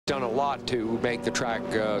done a lot to make the track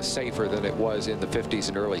safer than it was in the 50s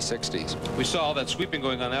and early 60s. We saw all that sweeping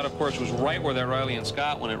going on. That, of course, was right where that Riley and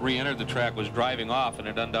Scott, when it re-entered the track, was driving off, and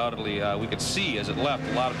it undoubtedly, we could see as it left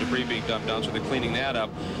a lot of debris being dumped down, so they're cleaning that up.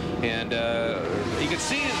 And you can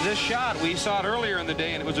see this shot. We saw it earlier in the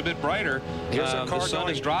day, and it was a bit brighter. The sun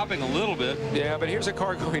is dropping a little bit. Yeah, but here's a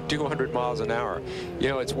car going 200 miles an hour. You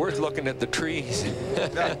know, it's worth looking at the trees.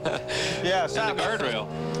 Yeah, and the guardrail.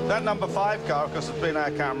 That number 5 car, of course, has been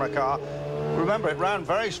our camera car. Remember, it ran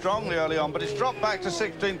very strongly early on, but it's dropped back to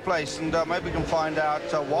 16th place, and maybe we can find out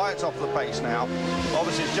why it's off the pace now.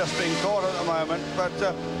 Obviously, it's just being caught at the moment, but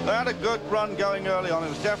they had a good run going early on. It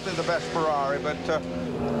was definitely the best Ferrari, but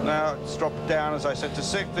now it's dropped down, as I said, to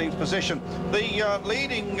 16th position. The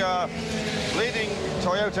leading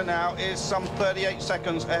Toyota now is some 38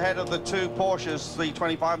 seconds ahead of the two Porsches, the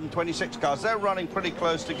 25 and 26 cars. They're running pretty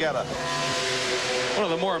close together. One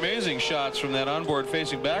of the more amazing shots from that onboard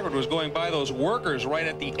facing backward was going by those workers right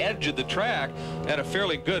at the edge of the track at a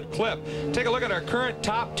fairly good clip. Take a look at our current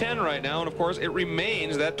top 10 right now, and of course it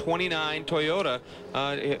remains that 29 Toyota,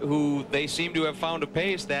 who they seem to have found a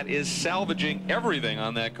pace that is salvaging everything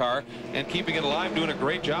on that car and keeping it alive, doing a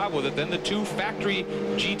great job with it. Then the two factory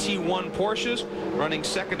GT1 Porsches running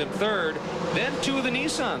second and third, then two of the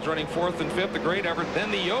Nissans running fourth and fifth, the great effort.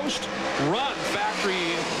 Then the Yost Run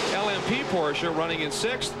factory LMP Porsche running in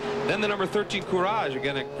sixth, then the number 13 Courage,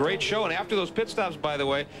 again a great show. And after those pit stops, by the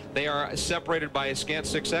way, they are separated by a scant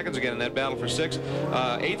 6 seconds again in that battle for sixth.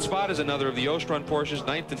 Eighth spot is another of the Yost Run Porsches,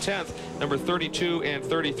 9th and 10th, number 32 and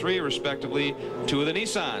 33 respectively, two of the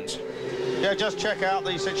Nissans. Yeah, just check out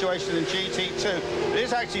the situation in GT2. It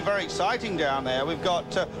is actually very exciting down there. We've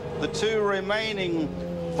got the two remaining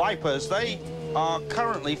Vipers. They are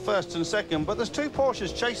currently first and second, but there's two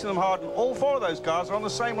Porsches chasing them hard, and all four of those cars are on the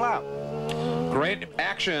same lap. Great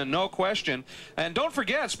action, no question. And don't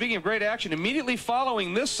forget, speaking of great action, immediately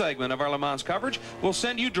following this segment of our Le Mans coverage, we'll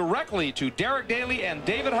send you directly to Derek Daly and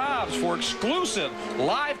David Hobbs for exclusive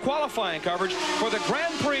live qualifying coverage for the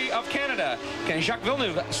Grand Prix of Canada. Can Jacques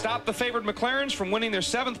Villeneuve stop the favored McLarens from winning their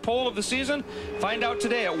 7th pole of the season? Find out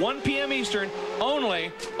today at 1 p.m. Eastern,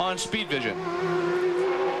 only on Speed Vision.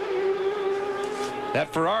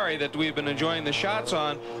 That Ferrari that we've been enjoying the shots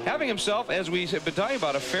on, having himself, as we have been talking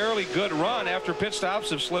about, a fairly good run after pit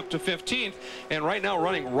stops have slipped to 15th, and right now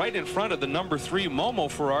running right in front of the number 3 Momo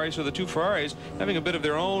Ferrari. So the two Ferraris having a bit of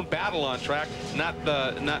their own battle on track,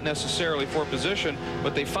 not necessarily for position,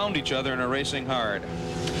 but they found each other and are racing hard.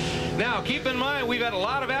 Now, keep in mind, we've had a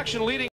lot of action leading